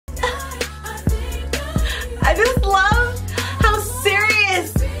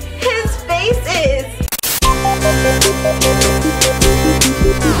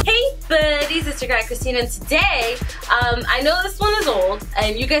your guy Christine, and today, I know this one is old,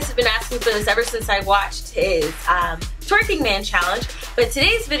 and you guys have been asking for this ever since I watched his Twerking Man Challenge, but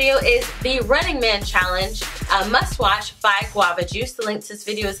today's video is the Running Man Challenge, must watch by Guava Juice. The link to this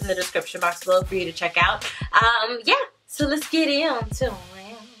video is in the description box below for you to check out. Yeah, so let's get into it.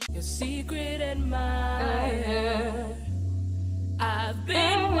 Your secret admirer, I've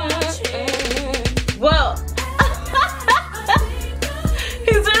been watching. Whoa.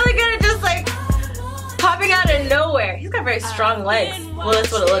 He's really good at just like popping out of nowhere. He's got very strong legs. Well,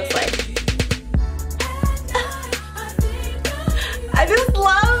 that's what it looks like. I just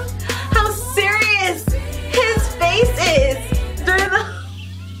love how serious his face is during the...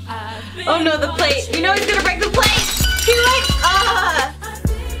 Oh no, the plate. You know he's gonna break the plate. He like,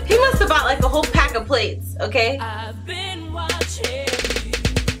 he must have bought like a whole pack of plates, okay? I've been watching.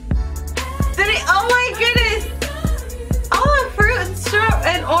 Did he? Oh my goodness. All the fruit and syrup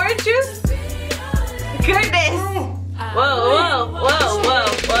and orange juice? Goodness. Whoa, whoa, whoa, whoa,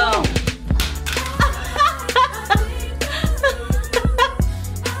 whoa.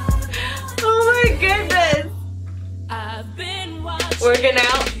 Oh my goodness. I've been watching. Working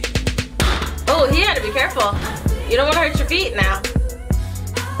out. Oh, he had to be careful. You don't want to hurt your feet now.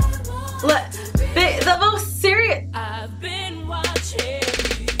 Look, the most serious. I've been watching.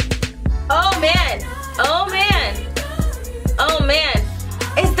 Oh man. Oh man. Oh man.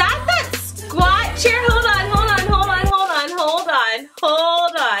 Is that squat chair? Hold on, hold on, hold on, hold on, hold on,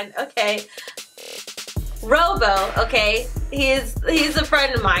 hold on. Okay. Robo, okay. He's a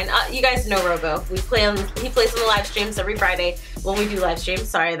friend of mine. You guys know Robo. He plays on the live streams every Friday when we do live streams.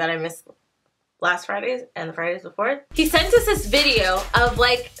 Sorry that I missed last Fridays and the Fridays before. He sent us this video of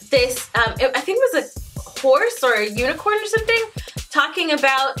like this, I think it was a horse or a unicorn or something, talking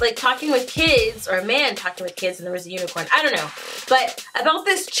about, like talking with kids, or a man talking with kids and there was a unicorn, I don't know. But about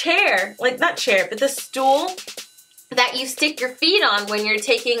this chair, like not chair, but this stool that you stick your feet on when you're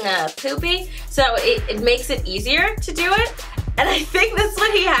taking a poopy, so it makes it easier to do it. And I think that's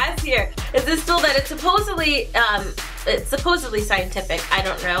what he has here, is this stool that it's supposedly scientific, I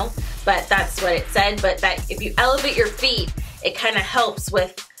don't know, but that's what it said, but that if you elevate your feet, it kind of helps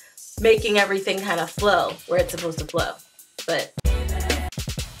with making everything kind of flow where it's supposed to flow. But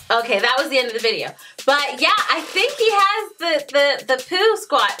okay, that was the end of the video. But yeah, I think he has the poo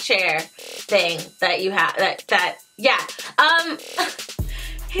squat chair thing that you have, yeah.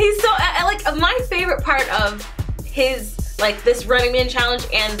 He's so, like, my favorite part of his, like, this Running Man Challenge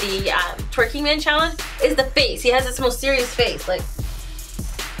and the Twerking Man Challenge is the face. He has this most serious face, like.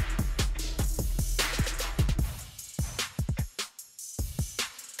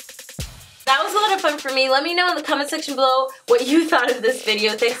 That was a lot of fun for me. Let me know in the comment section below what you thought of this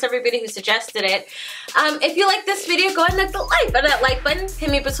video. Thanks to everybody who suggested it. If you like this video, go ahead and hit the like button. Hit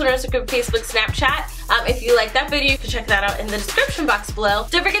me up on Twitter, Instagram, Facebook, Snapchat. If you like that video, you can check that out in the description box below.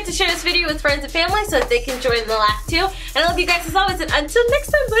 Don't forget to share this video with friends and family so that they can join the laugh too. And I love you guys as always, and until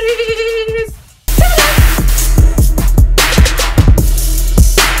next time, buddies.